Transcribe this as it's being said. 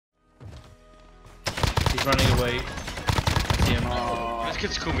He's running away. I see him. This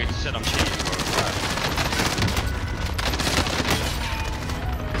kid's called me to said I'm cheating, bro.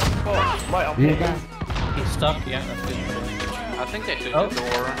 Oh, my up. He's stuck, yeah, that's good. I think they took the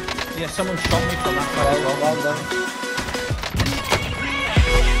door. Yeah, someone shot me from that side as well. Well done.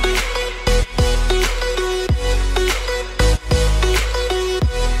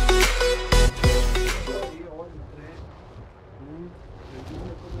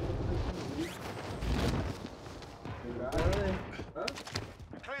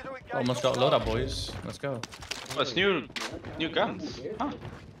 Almost got a load up, boys. Let's go. Oh, it's new guns. Huh.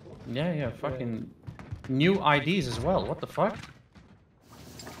 Yeah, fucking new IDs as well. What the fuck?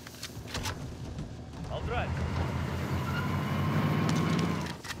 I'll drive.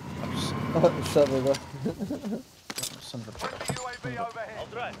 Sorry, bro. Son of a bitch. I'll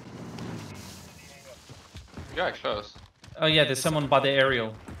drive. Yeah, close. Oh yeah, there's someone by the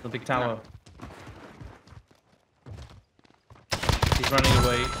aerial, the big tower. He's running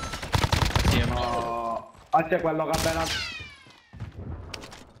away. I see him. C'è quello che appena...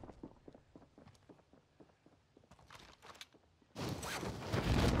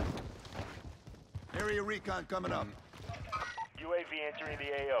 Area recon coming up. UAV entering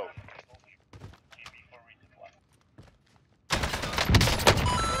the AO.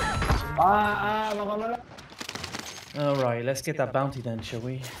 Alright, let's get that bounty then, shall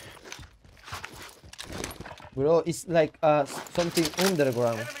we? Bro, it's like something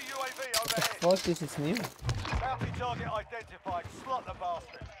underground. Enemy UAV What the overhead. fuck? This is new. Bounty target identified. Slot the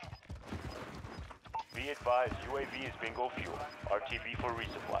bastard. Be advised, UAV is bingo fuel. RTB for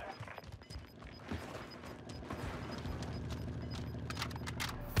resupply.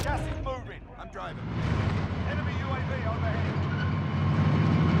 Gas is moving. I'm driving. Enemy UAV overhead.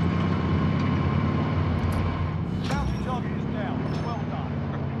 Bounty target is down. Well done.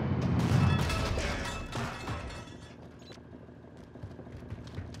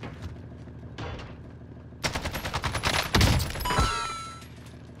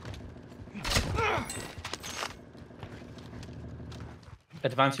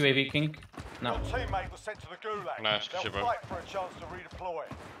 Advanced UAV, King? No. Your teammate was sent to the gulag. Nice, They'll shit, bro. fight for a chance to redeploy.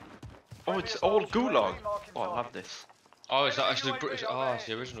 Oh, it's all gulag. Oh, I love this. Oh, is that actually British? Oh, it's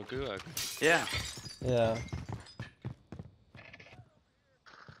the original gulag. Yeah. Yeah.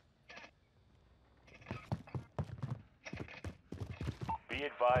 Be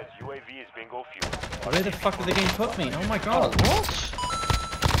advised, UAV is bingo fuel. Where the fuck did the game put me? Oh my god. What?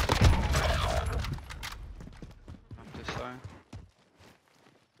 This time.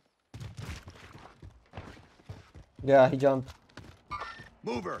 Yeah, he jumped.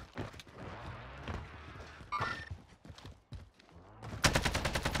 Mover.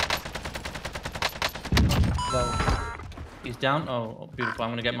 Down. He's down? Oh, beautiful.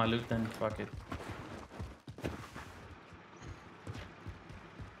 I'm gonna get my loot then. Fuck it.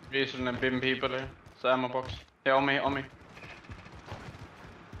 Vi är sådana bim people där. Så ammo box. Ja, on me. I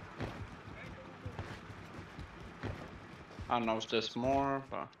don't know if there's more,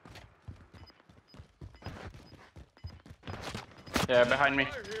 but... Yeah, behind me.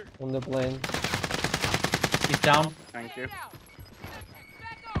 On the plane. He's down. Thank you.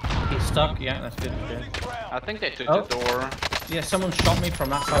 He's stuck. Yeah, that's good. Okay. I think they took Oh. the door. Yeah, someone shot me from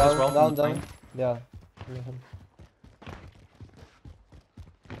that side as well. Down, from the down. plane. Yeah.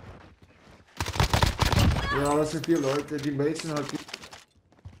 Ja, das sind 4 Leute, die Mates sind halt...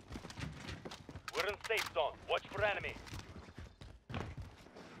 We're in safe zone. Watch for enemy.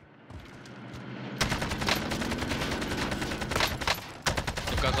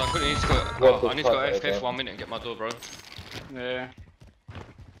 Guys, I need to go. I need to go AFK for 1 minute and get my door, bro. Yeah.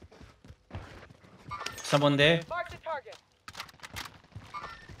 Someone there. Mark the target.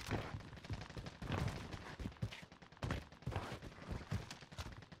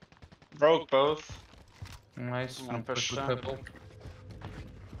 Broke both. Nice. I'm gonna I'm push push that. purple.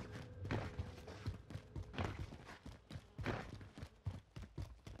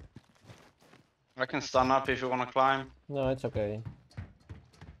 I can stun up if you wanna climb. No, it's okay.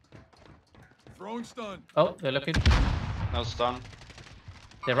 Throwing stun. Oh, they're looking. No stun.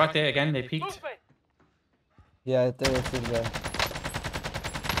 They're right there again. They peeked. Movement. Yeah, they're still there.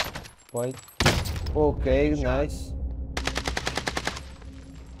 White. Okay, nice.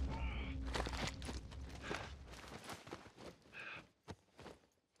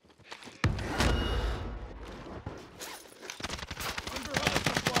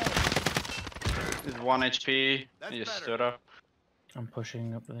 He's 1 HP. That's He just better. stood up. I'm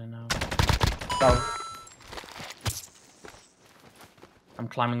pushing up there now. Down. I'm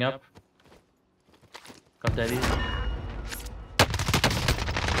climbing up. Got daddy.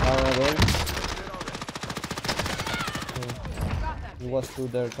 Down again. He was through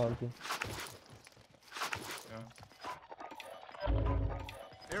there camping.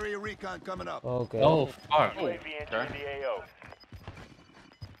 Area recon coming up. Okay. Oh, fuck. UAV entering the AO.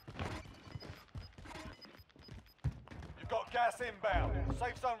 You've got gas inbound.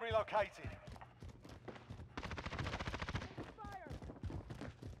 Safe zone relocated.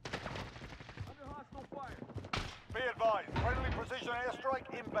 Be advised, friendly precision airstrike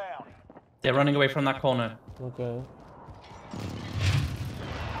inbound. They're running away from that corner. Okay.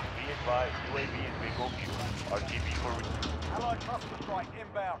 Be advised, UAV is bingo fuel. RTV for Allied cluster strike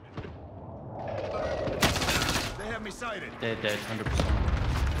inbound. They have me sighted. They're dead, 100%.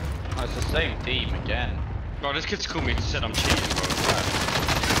 Oh, it's the same team again. Bro, this kid's called me and said I'm cheating, bro.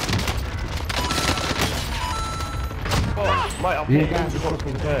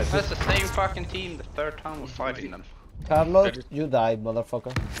 That's the same fucking team the third time we're fighting them. Carlos, you died,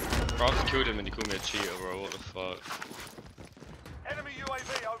 motherfucker. Bro, I just killed him and he called me a cheater, bro. What the fuck? Enemy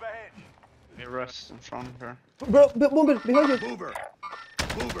UAV overhead. He rests in front of her. Bro, bomber, behind you. Mover.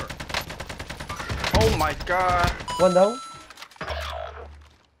 Mover. Oh my god. One down.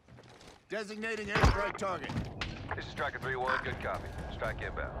 Designating airstrike target. This is Striker 3-1, good copy. Strike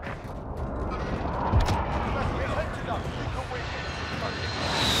inbound.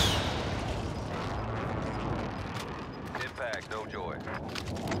 Impact, no joy.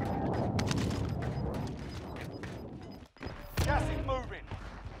 Gas is moving.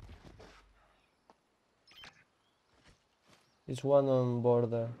 There's one on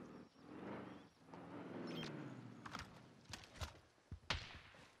border.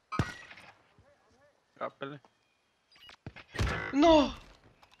 No!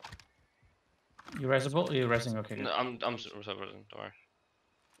 You resable? You're resing, okay. Good. No, I'm recovering, don't worry.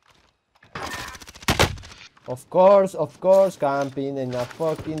 Of course, camping in a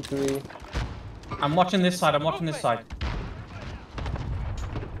fucking tree. I'm watching this side, I'm watching this side. Be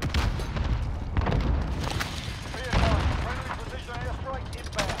advised, friendly precision airstrike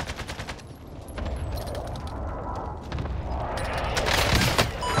inbound.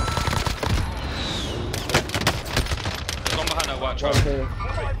 There's one behind that white truck. Okay.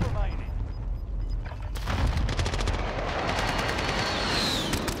 5 remaining.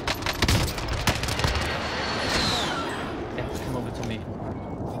 Yeah, come over to me.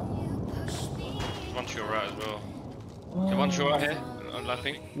 One to your right as well. Okay, one to your right here. I'm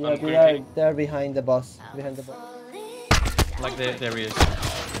laughing. Yeah, they're behind the bus. Behind the bus. Like there he is.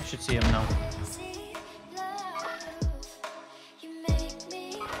 You should see him now.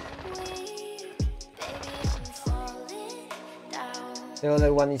 The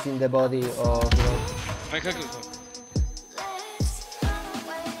other one is in the body of. Make a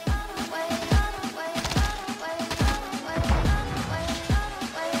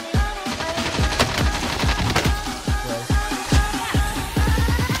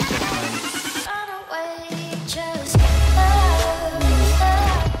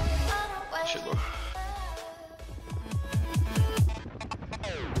shit, bro.